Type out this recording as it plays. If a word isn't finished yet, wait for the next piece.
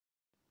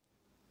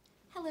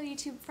Hello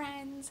YouTube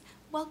friends!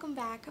 Welcome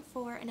back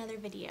for another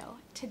video.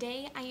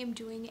 Today I am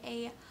doing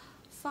a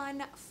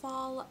fun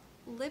fall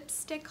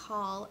lipstick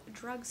haul,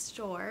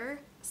 drugstore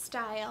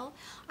style.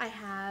 I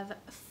have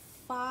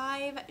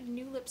 5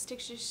 new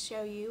lipsticks to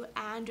show you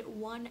and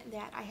one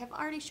that I have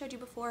already showed you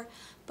before,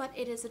 but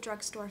it is a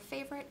drugstore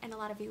favorite and a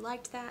lot of you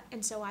liked that,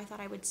 and so I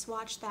thought I would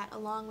swatch that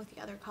along with the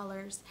other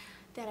colors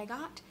that I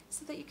got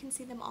so that you can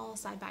see them all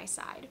side by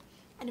side.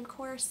 And of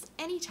course,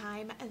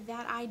 anytime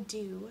that I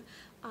do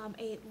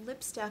a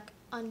lipstick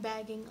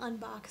unbagging,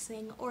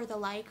 unboxing, or the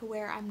like,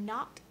 where I'm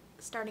not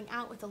starting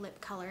out with a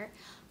lip color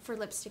for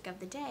lipstick of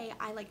the day,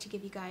 I like to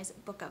give you guys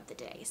book of the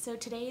day. So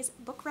today's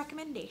book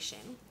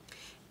recommendation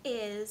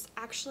is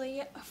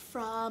actually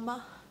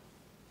from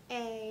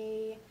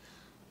a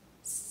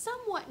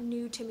somewhat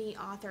new to me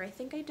author. I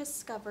think I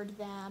discovered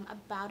them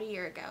about a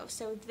year ago.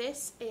 So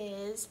this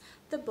is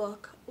the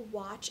book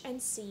Watch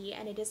and See,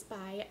 and it is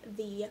by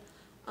the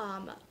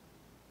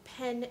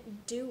pen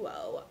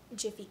duo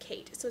Jiffy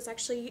Kate. So it's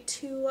actually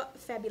 2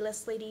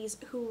 fabulous ladies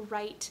who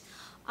write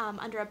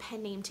under a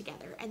pen name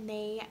together, and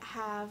they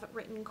have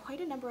written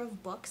quite a number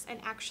of books, and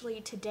actually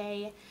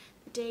today,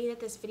 the day that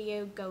this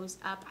video goes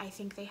up, I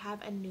think they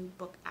have a new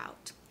book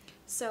out.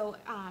 So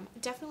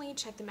definitely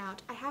check them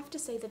out. I have to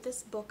say that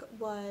this book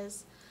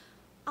was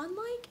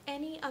unlike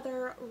any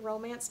other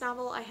romance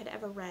novel I had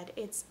ever read.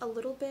 It's a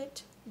little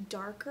bit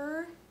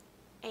darker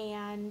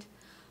and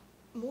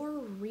more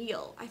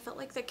real. I felt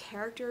like the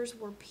characters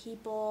were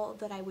people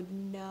that I would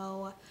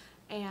know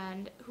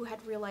and who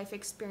had real life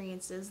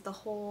experiences. The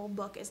whole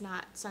book is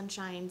not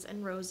sunshines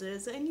and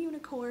roses and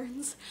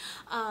unicorns.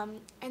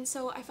 And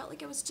so I felt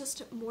like it was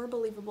just more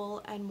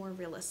believable and more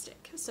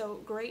realistic.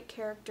 So great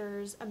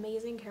characters,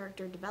 amazing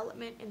character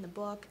development in the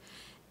book,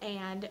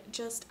 and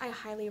just I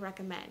highly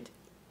recommend.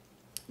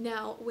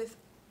 Now with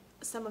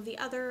some of the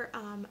other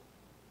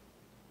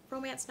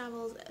romance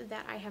novels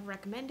that I have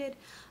recommended,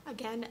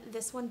 again,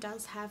 this one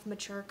does have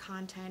mature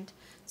content,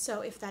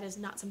 so if that is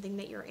not something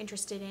that you're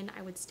interested in,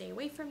 I would stay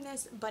away from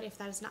this. But if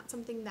that is not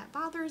something that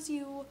bothers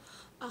you,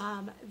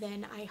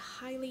 then I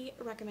highly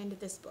recommend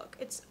this book.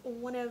 It's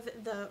one of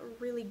the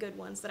really good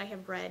ones that I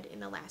have read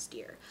in the last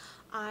year.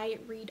 I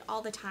read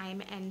all the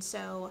time, and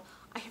so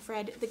I have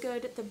read the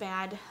good, the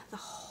bad, the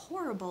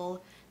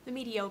horrible, the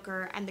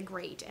mediocre, and the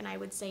great, and I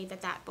would say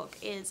that that book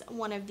is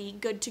one of the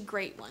good to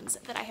great ones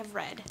that I have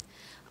read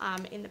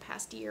in the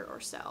past year or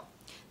so.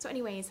 So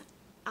anyways,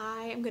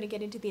 I am going to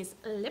get into these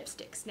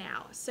lipsticks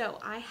now. So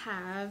I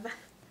have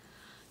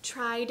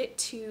tried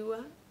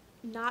to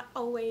not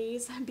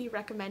always be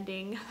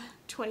recommending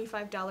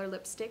 $25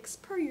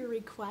 lipsticks per your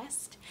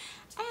request,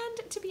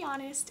 and to be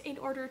honest, in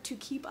order to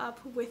keep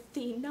up with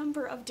the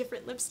number of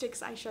different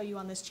lipsticks I show you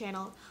on this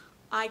channel,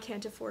 I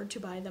can't afford to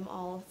buy them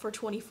all for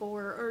 $24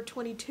 or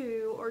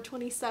 $22 or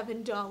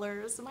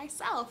 $27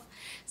 myself.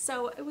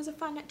 So it was a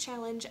fun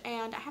challenge,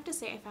 and I have to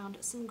say I found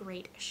some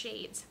great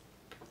shades.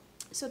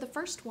 So the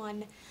first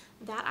one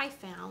that I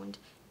found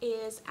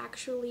is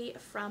actually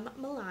from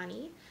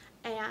Milani,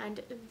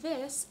 and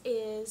this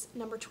is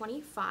number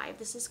 25.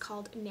 This is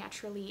called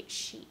Naturally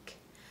Chic.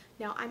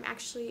 Now I'm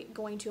actually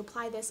going to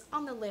apply this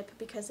on the lip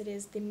because it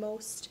is the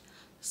most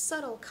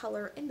subtle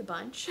color in the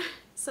bunch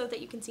so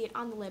that you can see it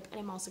on the lip, and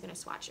I'm also going to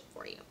swatch it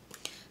for you.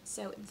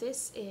 So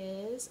this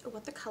is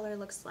what the color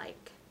looks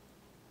like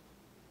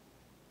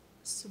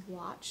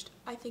swatched.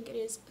 I think it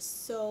is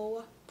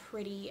so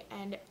pretty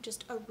and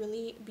just a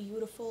really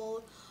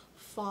beautiful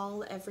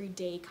fall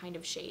everyday kind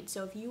of shade.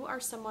 So if you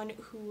are someone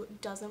who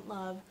doesn't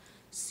love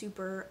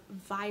super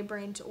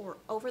vibrant or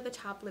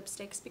over-the-top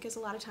lipsticks, because a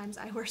lot of times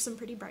I wear some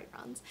pretty bright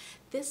ones,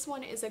 this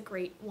one is a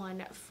great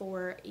one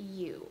for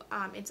you.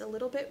 It's a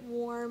little bit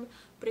warm,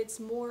 but it's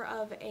more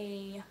of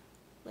a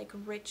like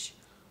rich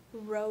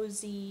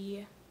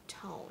rosy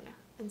tone,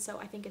 and so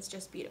I think it's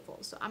just beautiful.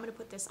 So I'm gonna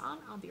put this on.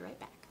 I'll be right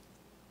back.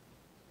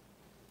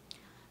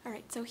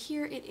 Alright, so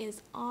here it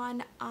is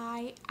on.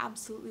 I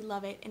absolutely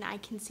love it, and I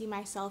can see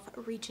myself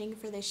reaching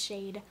for this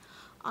shade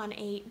on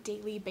a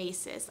daily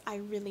basis. I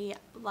really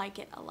like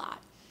it a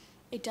lot.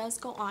 It does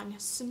go on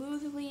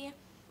smoothly.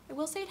 I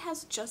will say it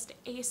has just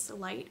a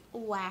slight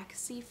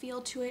waxy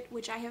feel to it,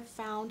 which I have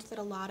found that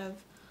a lot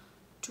of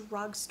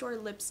drugstore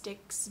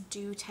lipsticks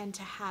do tend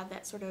to have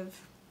that sort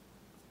of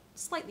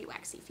slightly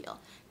waxy feel.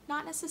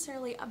 Not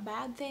necessarily a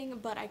bad thing,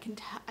 but I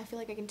feel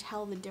like I can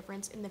tell the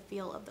difference in the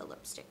feel of the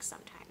lipstick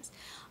sometimes.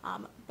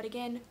 But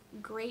again,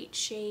 great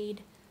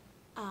shade,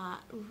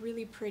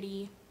 really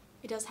pretty.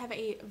 It does have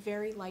a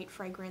very light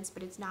fragrance,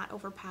 but it's not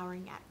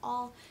overpowering at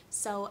all.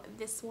 So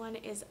this one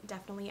is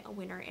definitely a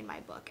winner in my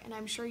book, and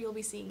I'm sure you'll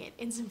be seeing it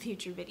in some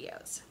future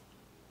videos.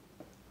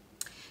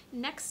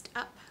 Next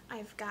up,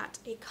 I've got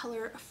a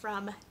color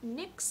from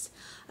NYX.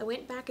 I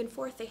went back and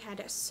forth. They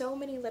had so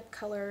many lip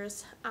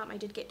colors. I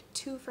did get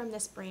 2 from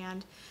this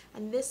brand,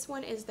 and this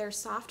one is their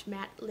Soft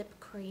Matte Lip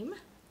Cream,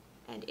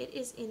 and it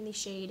is in the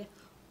shade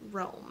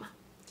Rome.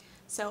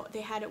 So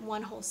they had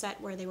one whole set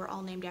where they were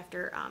all named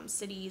after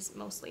cities,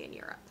 mostly in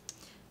Europe.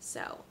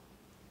 So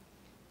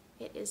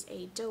it is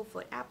a doe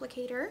foot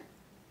applicator,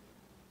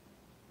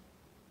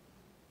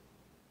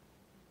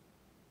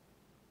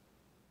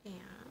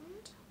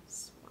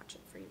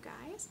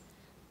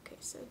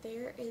 So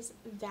there is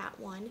that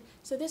one.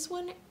 So this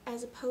one,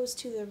 as opposed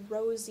to the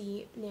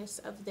rosiness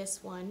of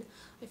this one,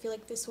 I feel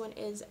like this one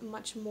is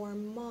much more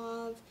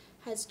mauve,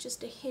 has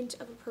just a hint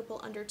of a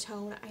purple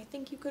undertone. I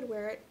think you could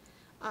wear it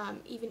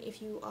even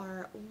if you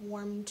are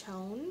warm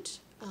toned,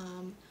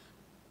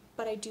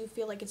 but I do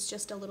feel like it's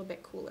just a little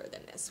bit cooler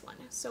than this one.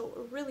 So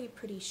a really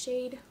pretty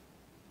shade. It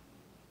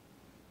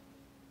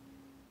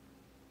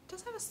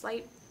does have a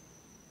slight,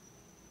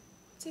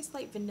 I'd say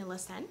slight vanilla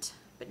scent,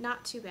 but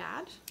not too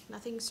bad,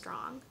 nothing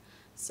strong.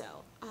 So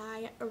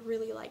I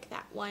really like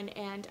that one,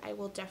 and I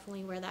will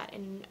definitely wear that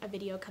in a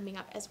video coming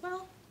up as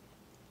well.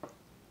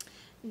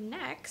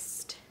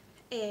 Next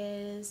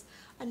is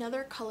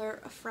another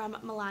color from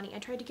Milani. I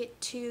tried to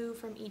get two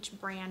from each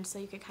brand so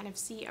you could kind of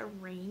see a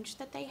range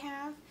that they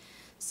have.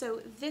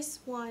 So this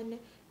one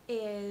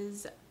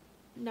is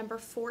number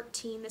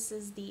 14. This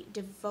is the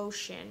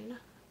Devotion,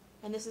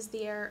 and this is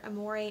their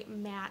Amore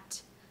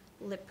Matte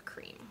Lip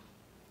Cream.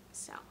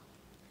 So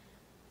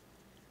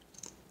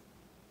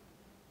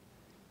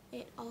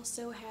it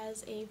also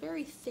has a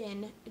very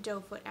thin doe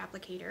foot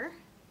applicator.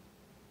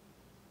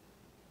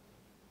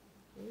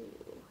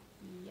 Ooh,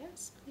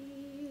 yes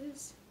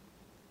please.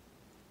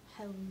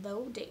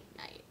 Hello date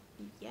night.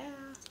 Yeah.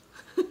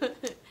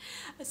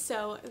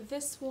 So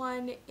this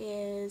one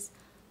is,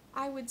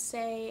 I would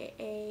say,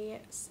 a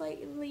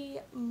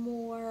slightly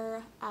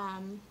more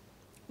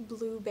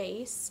blue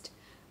based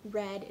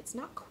red. It's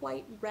not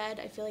quite red.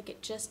 I feel like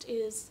it just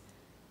is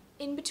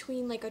in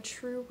between like a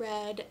true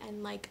red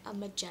and like a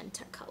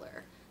magenta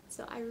color.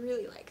 So I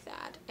really like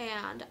that,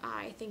 and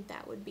I think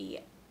that would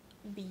be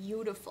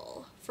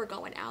beautiful for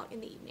going out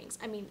in the evenings.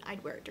 I mean,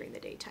 I'd wear it during the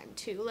daytime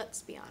too,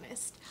 let's be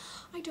honest.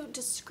 I don't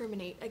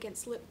discriminate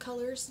against lip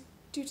colors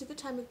due to the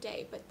time of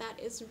day, but that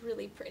is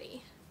really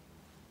pretty.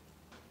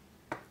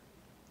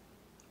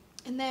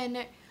 And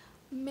then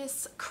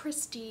Miss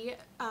Christie,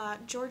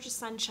 Georgia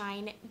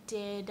Sunshine,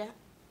 did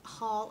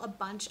haul a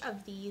bunch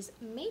of these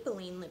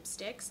Maybelline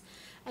lipsticks,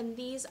 and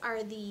these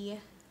are the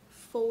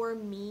For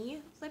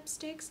Me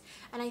lipsticks,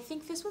 and I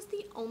think this was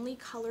the only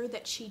color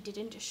that she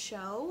didn't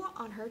show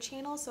on her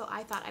channel, so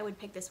I thought I would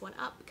pick this one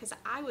up because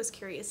I was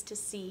curious to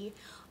see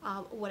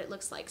what it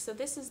looks like. So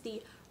this is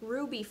the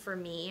Ruby For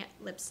Me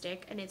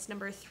lipstick, and it's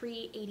number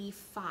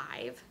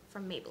 385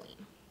 from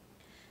Maybelline,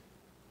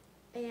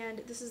 and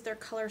this is their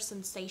color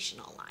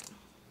Sensational line.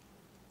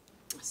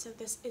 So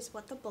this is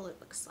what the bullet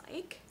looks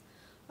like.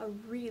 A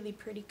really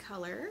pretty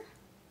color.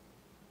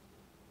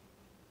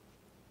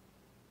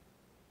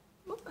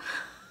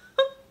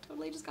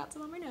 Totally just got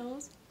some on my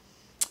nose.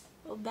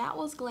 Well, that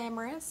was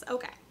glamorous.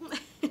 Okay.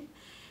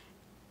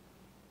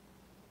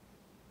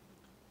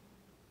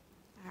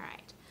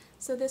 Alright,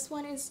 so this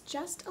one is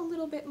just a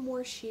little bit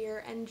more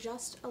sheer and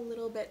just a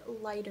little bit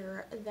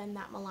lighter than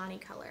that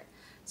Milani color.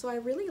 So I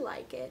really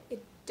like it.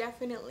 It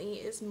definitely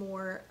is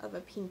more of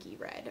a pinky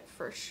red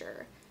for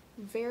sure.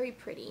 Very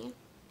pretty.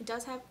 It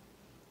does have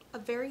a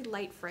very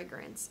light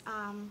fragrance.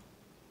 Gosh,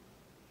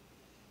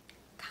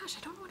 I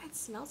don't know what it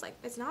smells like.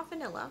 It's not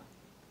vanilla,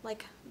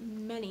 like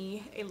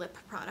many a lip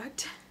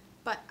product,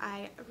 but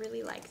I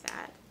really like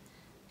that.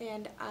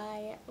 And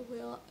I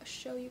will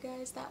show you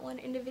guys that one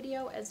in the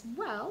video as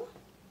well.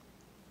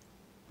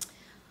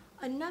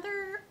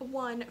 Another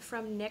one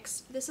from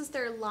NYX, this is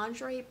their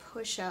Lingerie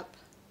Push-Up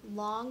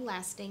Long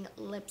Lasting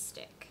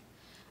Lipstick.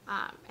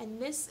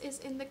 And this is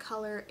in the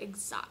color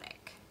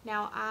Exotic.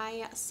 Now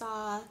I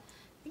saw,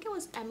 I think it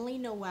was Emily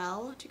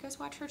Noel. Do you guys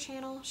watch her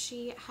channel?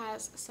 She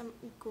has some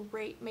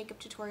great makeup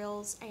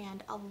tutorials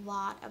and a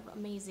lot of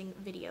amazing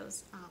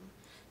videos.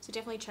 So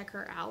definitely check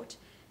her out.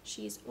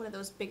 She's one of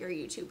those bigger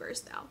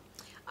YouTubers though.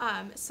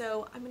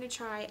 So I'm going to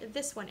try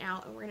this one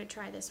out, and we're going to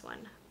try this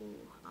one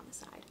on the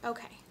side.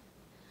 Okay.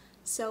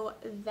 So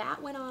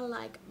that went on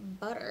like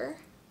butter.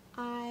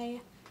 I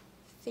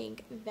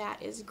think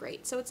that is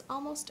great. So it's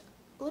almost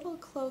a little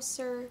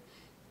closer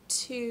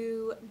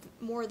to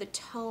more the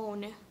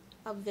tone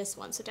of this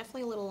one, so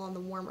definitely a little on the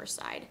warmer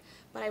side,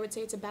 but I would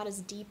say it's about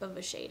as deep of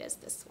a shade as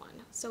this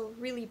one. So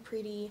really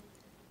pretty.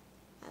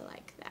 I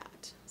like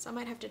that. So I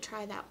might have to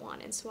try that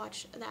one and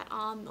swatch that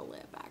on the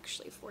lip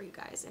actually for you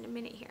guys in a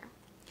minute here.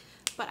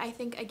 But I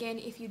think, again,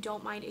 if you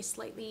don't mind a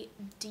slightly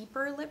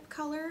deeper lip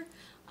color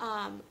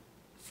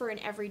for an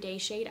everyday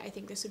shade, I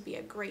think this would be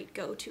a great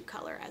go-to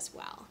color as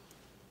well.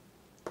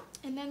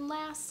 And then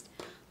last,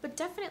 but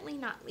definitely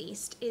not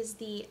least, is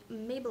the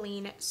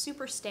Maybelline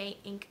Super Stay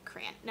Ink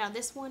Crayon. Now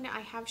this one I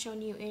have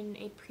shown you in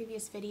a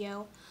previous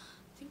video.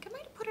 I think I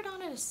might have put it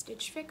on at a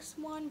Stitch Fix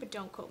one, but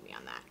don't quote me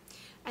on that.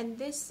 And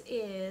this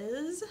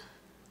is,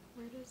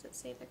 where does it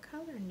say the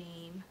color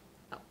name?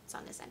 Oh, it's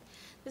on this end.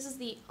 This is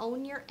the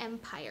Own Your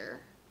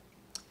Empire,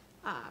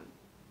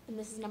 and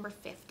this is number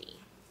 50.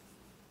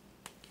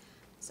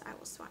 So I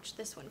will swatch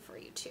this one for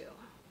you too.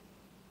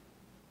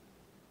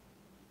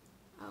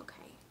 Okay.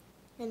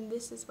 And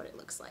this is what it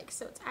looks like.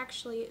 So it's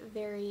actually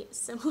very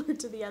similar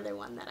to the other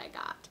one that I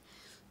got.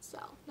 So,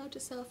 note to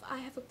self, I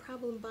have a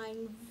problem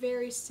buying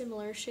very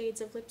similar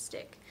shades of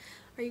lipstick.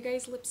 Are you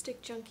guys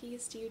lipstick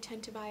junkies? Do you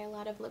tend to buy a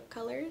lot of lip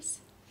colors?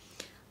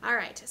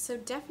 Alright, so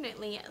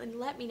definitely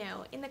let me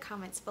know in the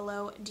comments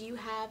below, do you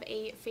have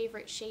a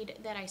favorite shade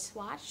that I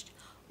swatched?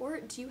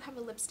 Or do you have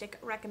a lipstick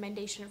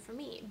recommendation for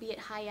me, be it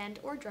high-end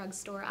or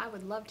drugstore? I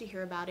would love to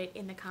hear about it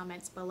in the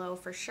comments below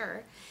for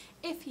sure.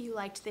 If you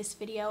liked this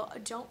video,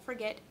 don't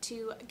forget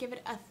to give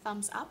it a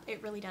thumbs up.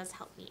 It really does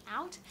help me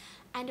out.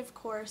 And of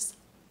course,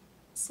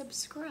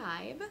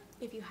 subscribe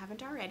if you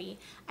haven't already,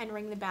 and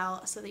ring the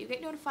bell so that you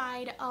get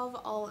notified of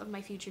all of my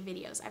future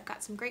videos. I've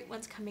got some great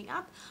ones coming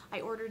up.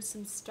 I ordered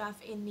some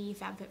stuff in the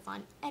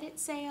FabFitFun edit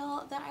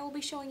sale that I will be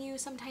showing you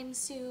sometime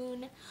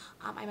soon.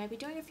 I might be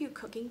doing a few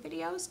cooking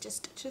videos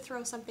just to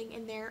throw something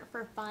in there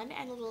for fun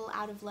and a little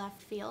out of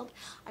left field.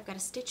 I've got a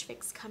Stitch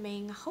Fix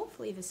coming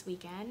hopefully this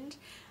weekend,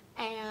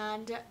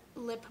 and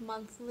Lip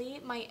Monthly,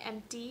 my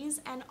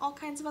empties, and all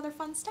kinds of other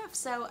fun stuff.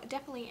 So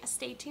definitely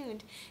stay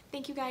tuned.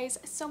 Thank you guys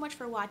so much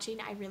for watching.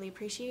 I really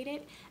appreciate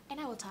it, and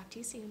I will talk to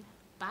you soon.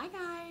 Bye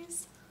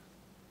guys!